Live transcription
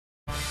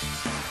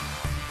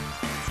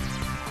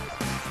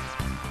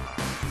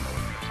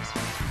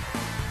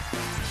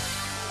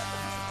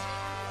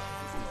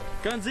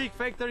Gun Zeke,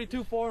 fake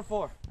 32,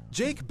 4-4.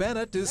 Jake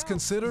Bennett is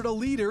considered a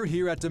leader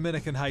here at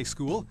Dominican High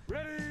School,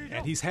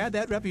 and he's had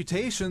that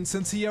reputation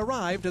since he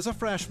arrived as a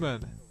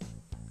freshman.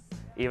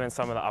 Even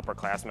some of the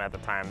upperclassmen at the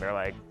time, they're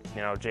like,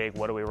 you know, Jake,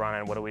 what are we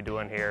running? What are we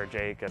doing here,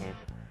 Jake?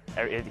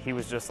 And he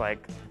was just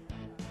like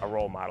a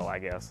role model, I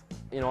guess.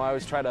 You know, I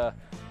always try to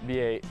be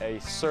a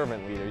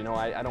servant leader. You know,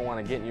 I don't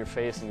want to get in your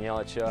face and yell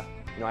at you.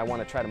 You know, I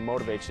want to try to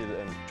motivate you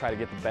and try to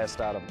get the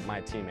best out of my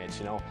teammates,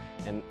 you know.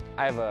 And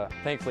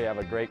thankfully I have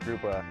a great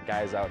group of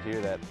guys out here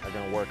that are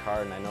going to work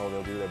hard, and I know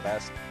they'll do their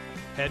best.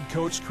 Head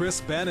coach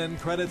Chris Bennett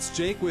credits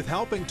Jake with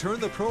helping turn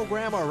the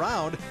program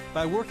around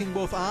by working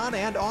both on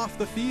and off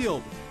the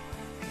field.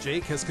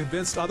 Jake has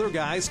convinced other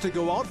guys to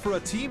go out for a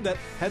team that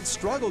had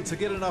struggled to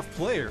get enough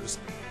players.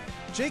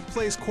 Jake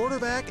plays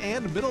quarterback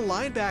and middle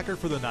linebacker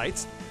for the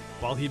Knights.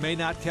 While he may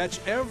not catch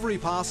every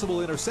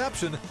possible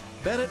interception,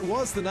 Bennett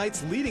was the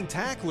Knights' leading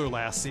tackler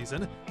last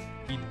season.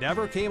 He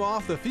never came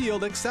off the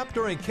field except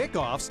during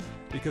kickoffs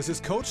because his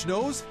coach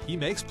knows he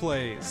makes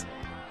plays.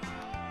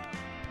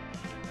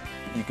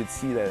 You could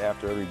see that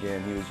after every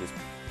game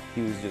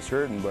he was just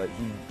hurting, but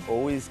he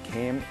always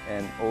came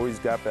and always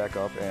got back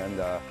up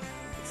and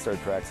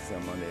started practicing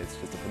on Monday. It's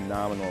just a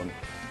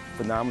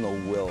phenomenal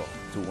will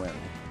to win.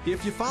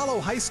 If you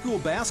follow high school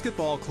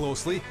basketball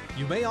closely,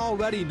 you may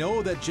already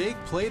know that Jake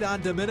played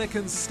on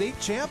Dominican's state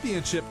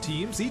championship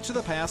teams each of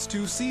the past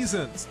 2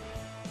 seasons.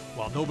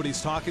 While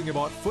nobody's talking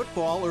about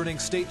football earning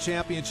state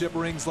championship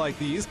rings like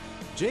these,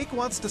 Jake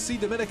wants to see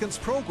Dominican's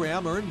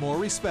program earn more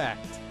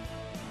respect.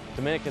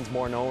 Dominican's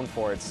more known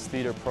for its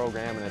theater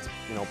program and its,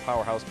 you know,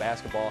 powerhouse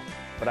basketball,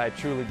 but I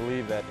truly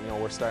believe that, you know,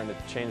 we're starting to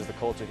change the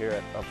culture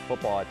here of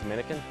football at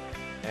Dominican,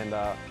 and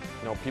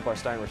you know, people are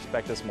starting to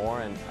respect us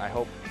more, and I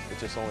hope it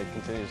just only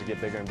continues to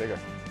get bigger and bigger.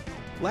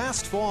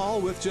 Last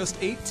fall, with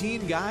just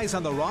 18 guys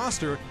on the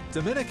roster,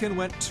 Dominican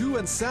went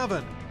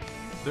 2-7.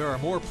 There are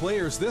more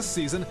players this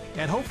season,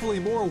 and hopefully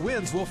more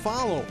wins will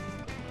follow.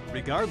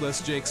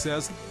 Regardless, Jake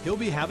says he'll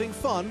be having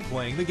fun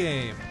playing the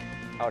game.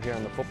 Out here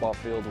on the football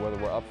field, whether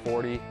we're up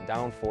 40,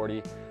 down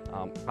 40,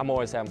 I'm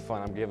always having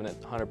fun. I'm giving it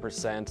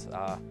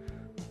 100%.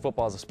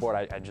 Football is a sport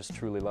I just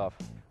truly love.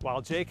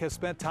 While Jake has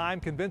spent time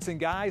convincing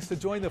guys to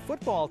join the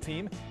football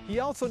team, he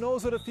also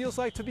knows what it feels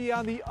like to be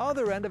on the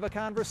other end of a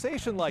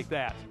conversation like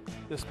that.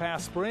 This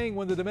past spring,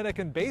 when the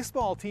Dominican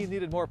baseball team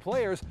needed more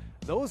players,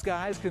 those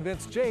guys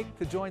convinced Jake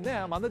to join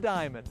them on the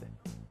diamond.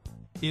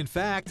 In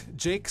fact,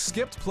 Jake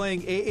skipped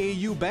playing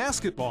AAU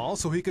basketball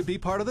so he could be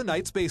part of the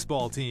Knights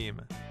baseball team.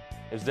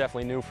 It was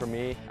definitely new for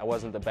me. I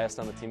wasn't the best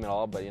on the team at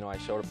all, but you know, I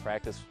showed up to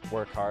practice,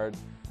 work hard.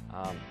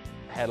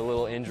 Had a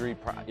little injury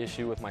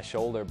issue with my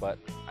shoulder, but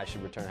I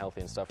should return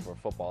healthy and stuff for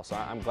football. So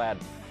I'm glad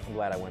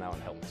I went out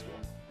and helped the school.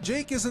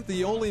 Jake isn't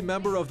the only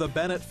member of the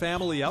Bennett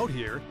family out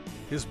here.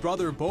 His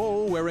brother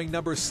Bo, wearing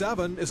number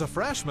 7, is a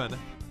freshman,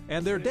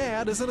 and their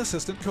dad is an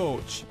assistant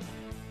coach.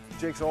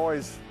 Jake's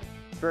always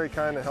very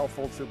kind and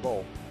helpful to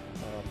Bo.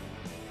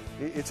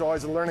 It's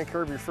always a learning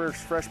curve your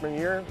first freshman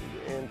year,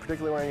 and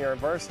particularly when you're at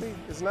varsity,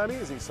 it's not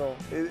easy. So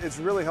it's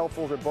really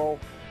helpful to Bo,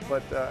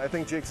 but I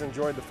think Jake's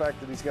enjoyed the fact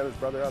that he's got his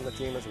brother on the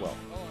team as well.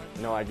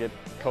 You know, I get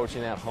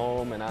coaching at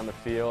home and on the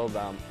field,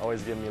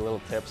 always giving me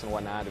little tips and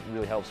whatnot. It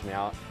really helps me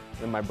out.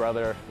 And my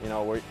brother, you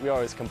know, we're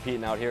always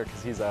competing out here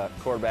because he's a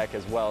quarterback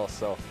as well,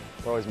 so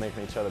we're always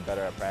making each other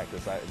better at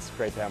practice. It's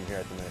great to have him here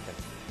at Dominican.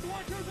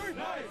 1, 2, 3,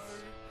 nice!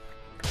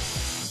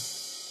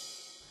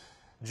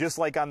 Just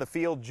like on the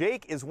field,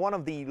 Jake is one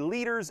of the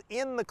leaders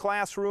in the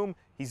classroom.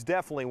 He's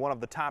definitely one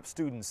of the top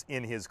students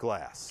in his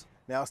class.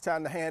 Now it's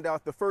time to hand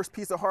out the first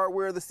piece of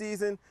hardware of the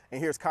season, and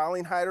here's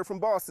Colleen Hyder from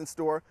Boston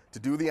Store to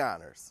do the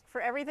honors.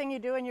 For everything you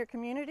do in your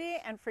community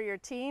and for your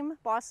team,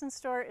 Boston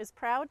Store is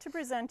proud to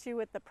present you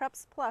with the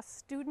Preps Plus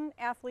Student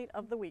Athlete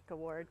of the Week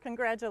Award.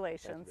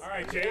 Congratulations. All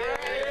right, Jake.